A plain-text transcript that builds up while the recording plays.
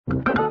Hi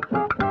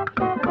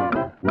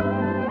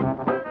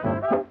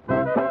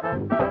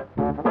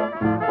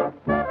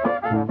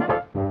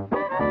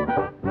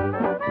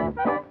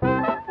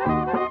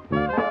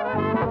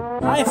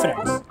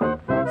friends,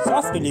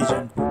 Soft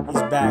Illusion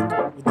is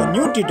back with a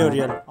new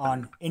tutorial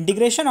on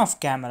integration of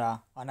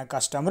camera on a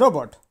custom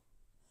robot.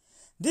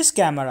 This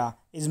camera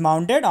is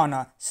mounted on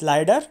a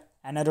slider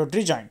and a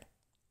rotary joint.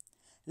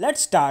 Let's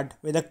start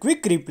with a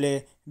quick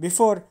replay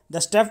before the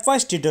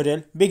stepwise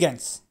tutorial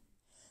begins.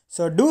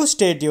 So do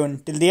stay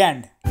tuned till the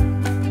end.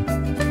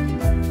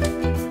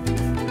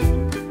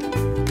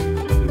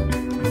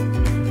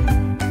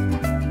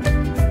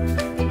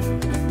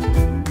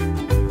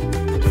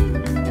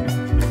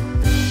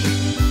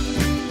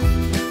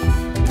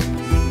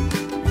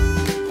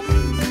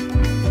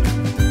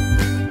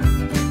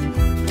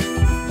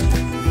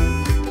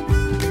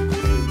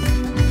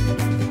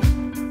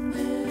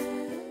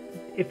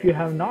 If you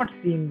have not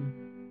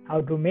seen how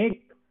to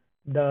make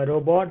the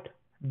robot,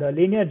 the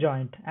linear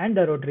joint and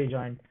the rotary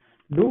joint,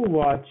 do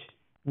watch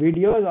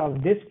videos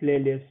of this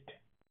playlist.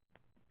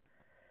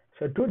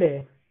 So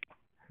today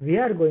we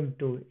are going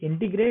to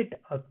integrate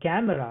a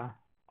camera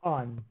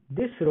on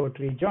this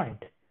rotary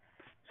joint.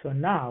 So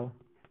now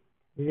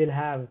we will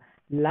have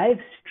live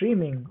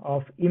streaming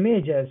of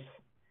images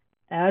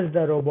as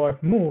the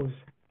robot moves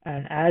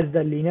and as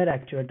the linear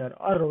actuator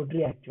or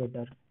rotary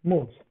actuator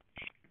moves.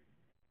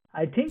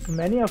 I think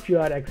many of you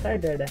are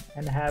excited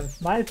and have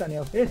smiles on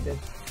your faces,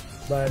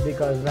 but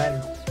because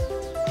when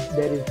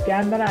there is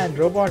camera and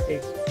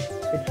robotics,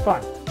 it's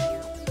fun.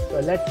 So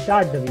let's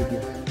start the video.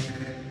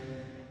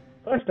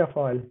 First of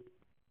all,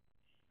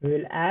 we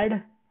will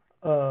add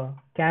a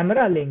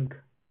camera link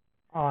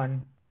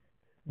on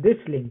this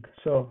link.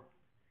 So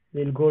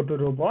we'll go to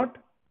robot,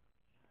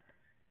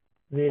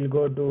 we'll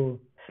go to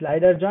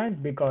slider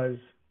joint because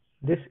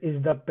this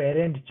is the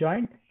parent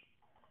joint.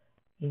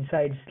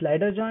 Inside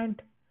slider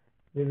joint,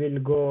 we will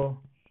go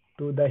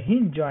to the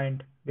hinge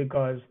joint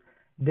because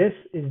this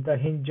is the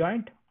hinge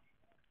joint.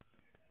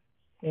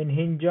 In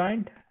hinge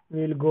joint,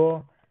 we will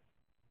go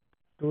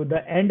to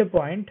the end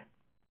point.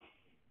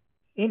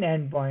 In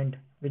end point,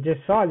 which is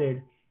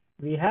solid,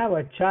 we have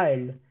a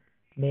child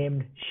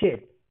named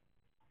shape.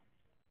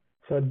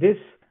 So this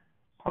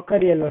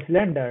ochre yellow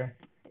cylinder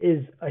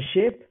is a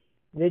shape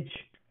which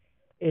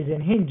is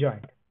in hinge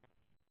joint.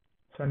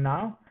 So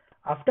now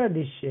after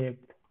this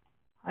shape,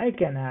 I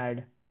can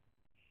add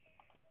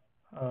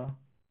a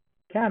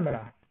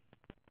camera.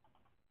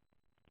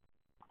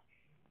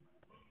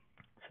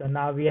 So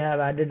now we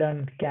have added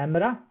a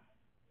camera.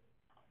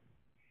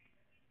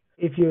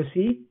 If you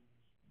see,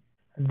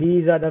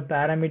 these are the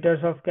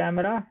parameters of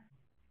camera.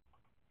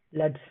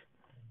 Let's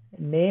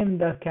name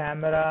the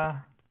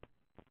camera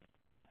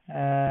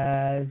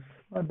as,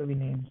 what do we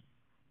name?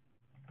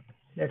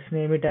 Let's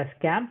name it as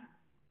cam.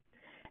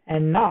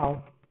 And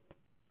now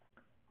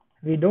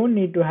we don't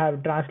need to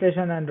have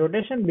translation and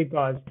rotation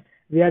because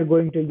we are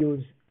going to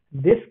use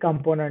this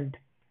component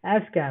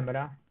as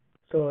camera.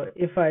 So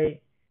if I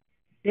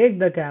take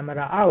the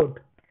camera out,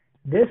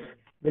 this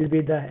will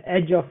be the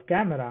edge of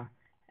camera.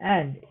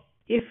 And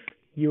if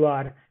you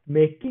are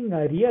making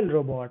a real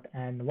robot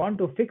and want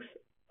to fix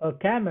a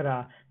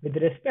camera with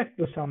respect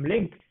to some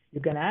link,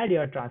 you can add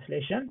your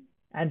translation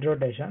and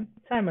rotation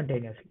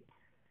simultaneously.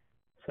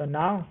 So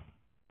now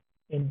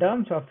in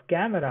terms of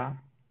camera,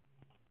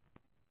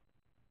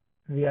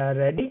 we are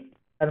ready.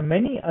 There are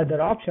many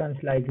other options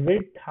like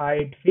width,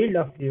 height, field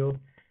of view.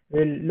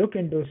 We'll look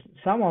into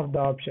some of the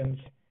options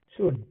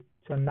soon.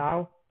 So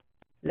now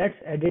let's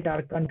edit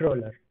our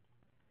controller.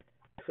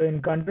 So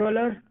in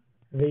controller,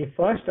 we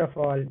first of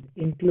all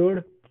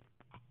include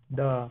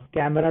the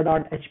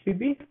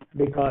camera.hpp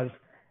because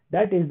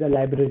that is the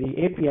library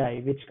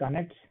API which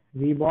connects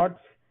Webots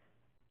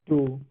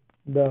to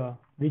the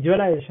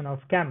visualization of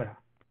camera.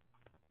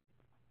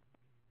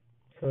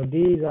 So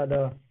these are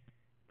the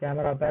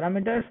camera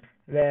parameters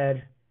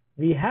where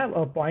we have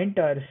a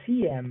pointer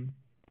CM.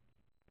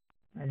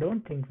 I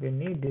don't think we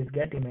need this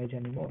get image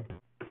anymore.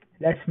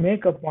 Let's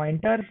make a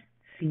pointer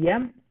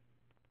CM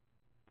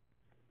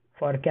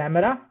for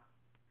camera.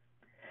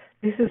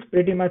 This is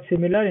pretty much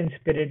similar in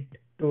spirit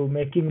to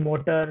making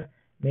motor,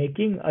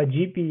 making a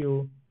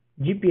GPU,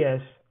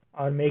 GPS,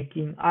 or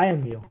making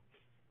IMU.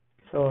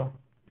 So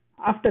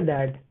after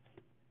that,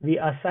 we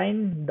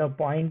assign the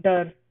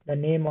pointer the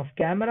name of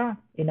camera.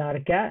 In our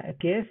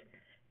case,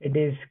 it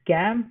is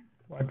cam,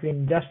 what we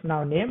just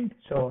now named.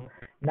 So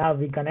now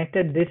we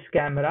connected this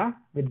camera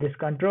with this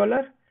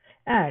controller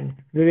and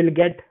we will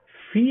get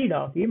feed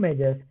of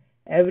images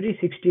every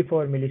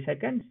 64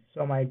 milliseconds.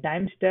 So my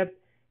time step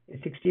is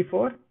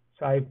 64.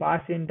 So I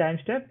pass in time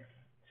step.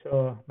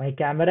 So my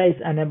camera is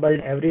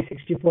enabled every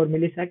 64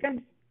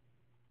 milliseconds.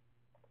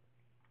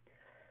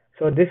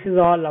 So this is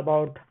all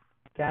about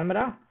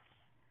camera.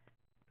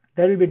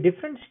 There will be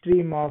different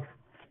stream of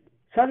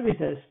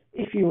services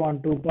if you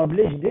want to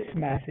publish this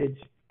message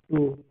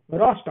to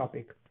ROS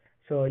topic.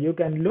 So you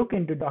can look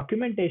into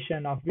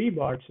documentation of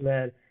Webots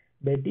where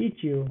they teach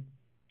you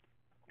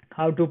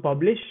how to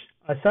publish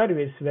a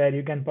service where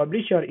you can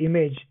publish your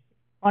image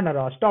on a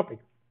ROS topic.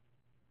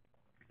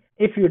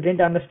 If you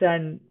didn't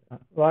understand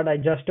what I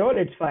just told,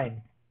 it's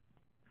fine.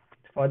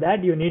 For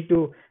that, you need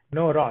to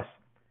know ROS.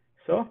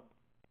 So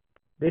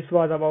this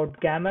was about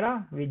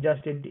camera. We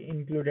just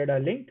included a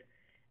link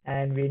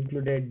and we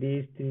included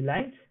these 3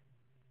 lines.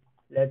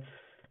 Let's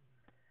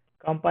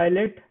compile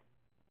it,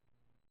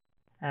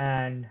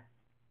 and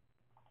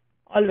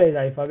always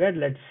I forget,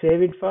 let's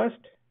save it first.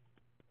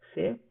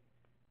 Save.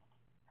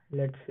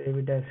 Let's save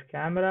it as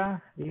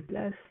camera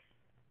replace.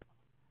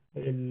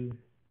 We'll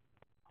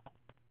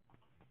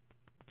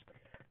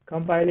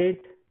compile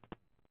it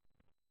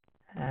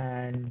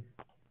and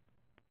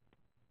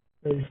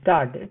we'll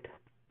start it.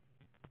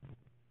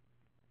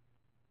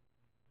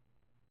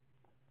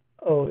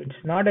 Oh,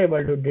 it's not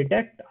able to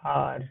detect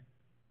our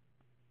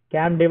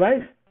cam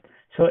device.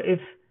 So if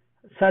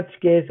such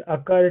case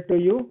occur to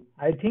you,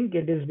 I think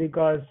it is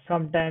because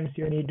sometimes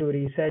you need to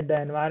reset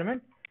the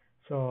environment.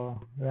 So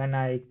when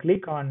I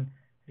click on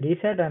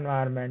reset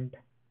environment,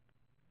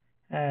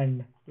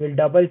 and we'll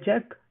double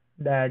check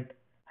that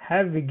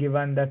have we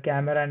given the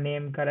camera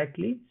name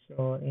correctly.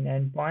 So in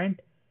endpoint,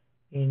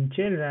 in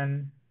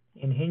children,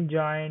 in hinge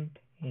joint,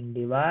 in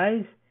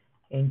device,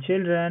 in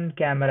children,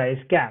 camera is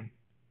cam.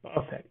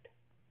 Perfect.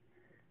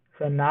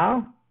 So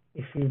now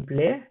if we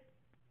play,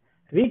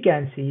 we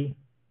can see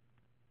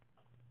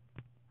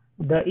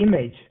the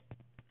image.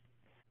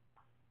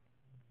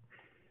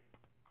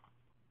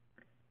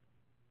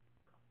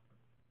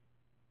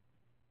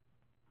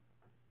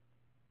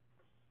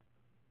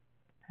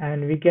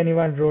 And we can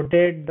even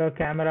rotate the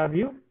camera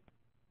view.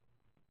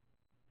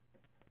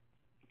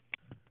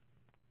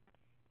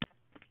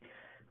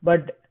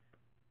 But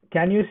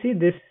can you see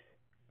this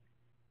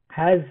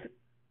has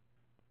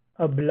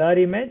a blur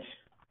image,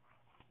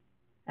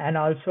 and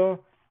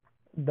also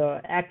the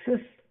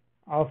axis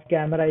of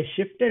camera is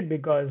shifted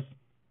because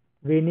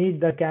we need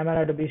the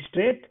camera to be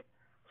straight.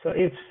 So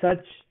if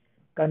such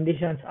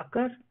conditions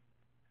occur,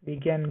 we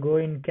can go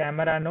in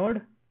camera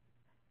node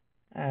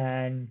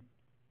and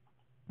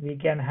we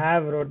can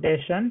have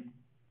rotation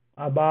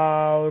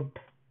about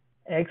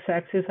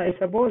x-axis, I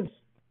suppose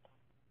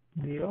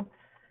 0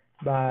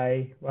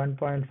 by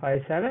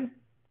 1.57.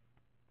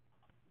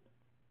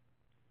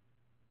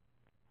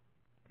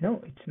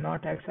 No, it's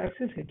not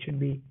x-axis, it should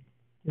be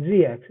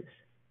z-axis.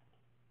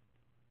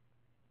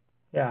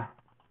 Yeah,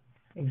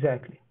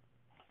 exactly.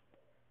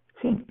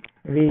 See,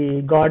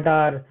 we got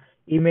our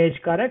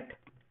image correct,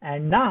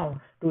 and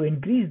now to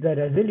increase the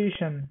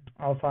resolution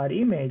of our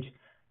image,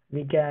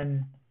 we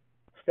can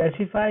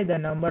specify the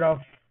number of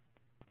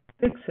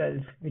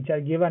pixels which are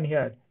given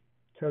here.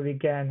 So we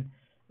can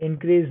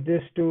increase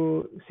this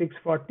to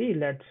 640.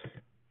 Let's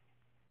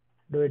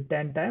do it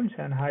 10 times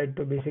and height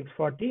to be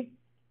 640.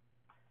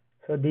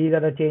 So these are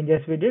the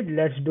changes we did.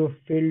 Let's do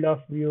field of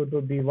view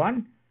to be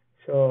 1.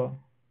 So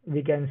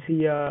we can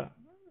see a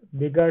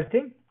bigger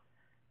thing.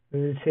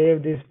 We will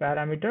save these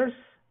parameters.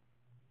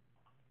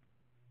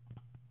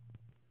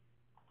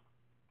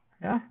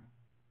 Yeah.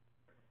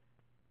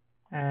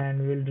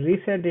 And we'll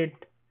reset it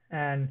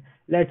and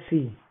let's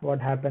see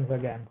what happens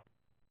again.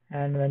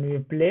 And when we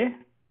play,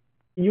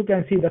 you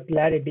can see the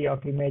clarity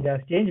of image has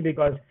changed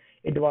because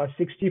it was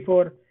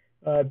 64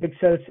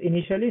 pixels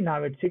initially,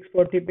 now it's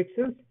 640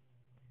 pixels.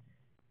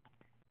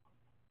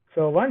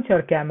 So once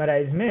your camera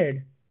is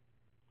made,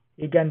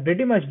 you can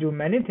pretty much do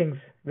many things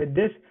with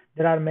this.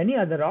 There are many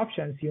other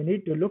options, you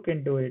need to look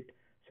into it.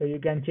 So you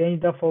can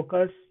change the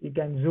focus, you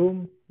can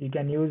zoom, you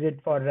can use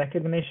it for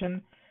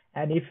recognition.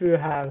 And if you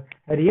have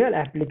a real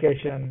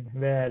application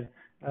where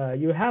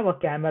you have a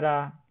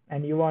camera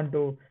and you want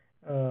to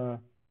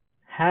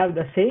have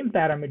the same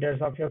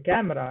parameters of your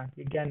camera,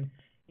 you can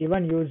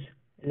even use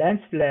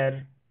lens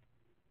flare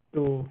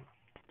to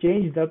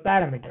change the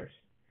parameters.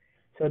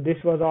 So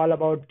this was all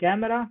about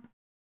camera.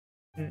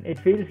 It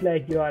feels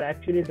like you are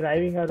actually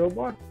driving a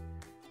robot.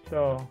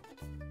 So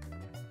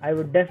I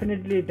would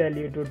definitely tell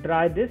you to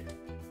try this.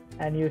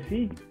 And you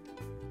see,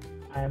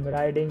 I am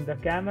riding the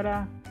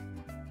camera.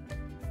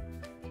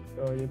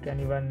 So you can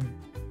even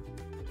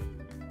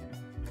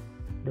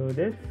do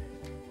this.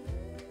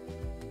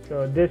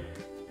 So this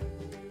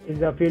is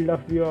the field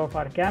of view of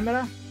our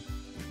camera.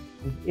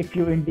 If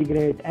you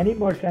integrate any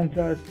more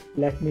sensors,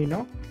 let me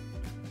know.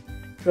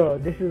 So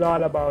this is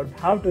all about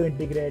how to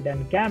integrate a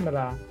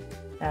camera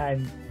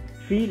and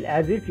feel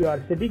as if you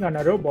are sitting on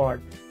a robot.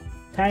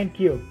 Thank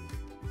you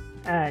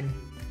and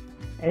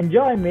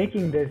enjoy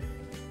making this,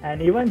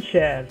 and even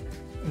share.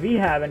 We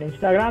have an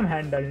Instagram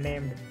handle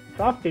named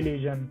Soft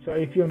Illusion. So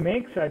if you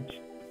make such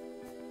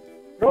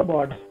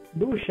robots,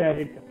 do share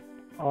it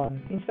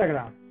on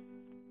Instagram.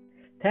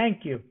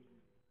 Thank you.